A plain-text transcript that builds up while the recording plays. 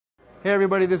Hey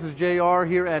everybody, this is JR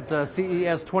here at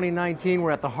CES 2019. We're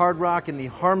at the Hard Rock in the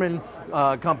Harman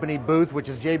company booth, which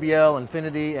is JBL,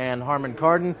 Infinity, and Harman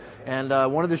Kardon, and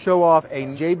wanted to show off a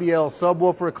JBL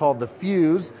subwoofer called the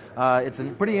Fuse. It's a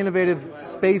pretty innovative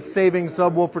space-saving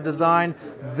subwoofer design.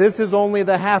 This is only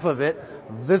the half of it.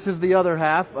 This is the other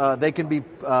half. They can be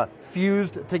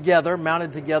fused together,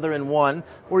 mounted together in one,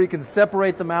 or you can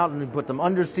separate them out and put them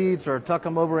under seats or tuck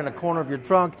them over in a corner of your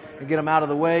trunk and get them out of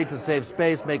the way to save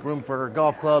space, make room for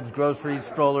golf clubs, groceries,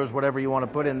 strollers, whatever you want to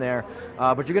put in there.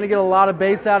 But you're going to get a lot of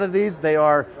bass out of these. They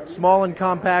are small and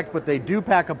compact, but they do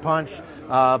pack a punch.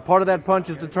 Part of that punch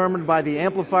is determined by the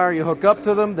amplifier you hook up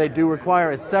to them. They do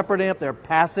require a separate amp. They're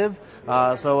passive,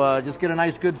 so just get a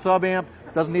nice good sub amp.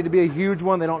 Doesn't need to be a huge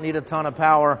one. They don't need a ton of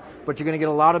power, but you're going to get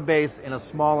a lot of bass in a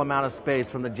small amount of space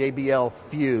from the JBL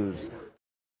Fuse.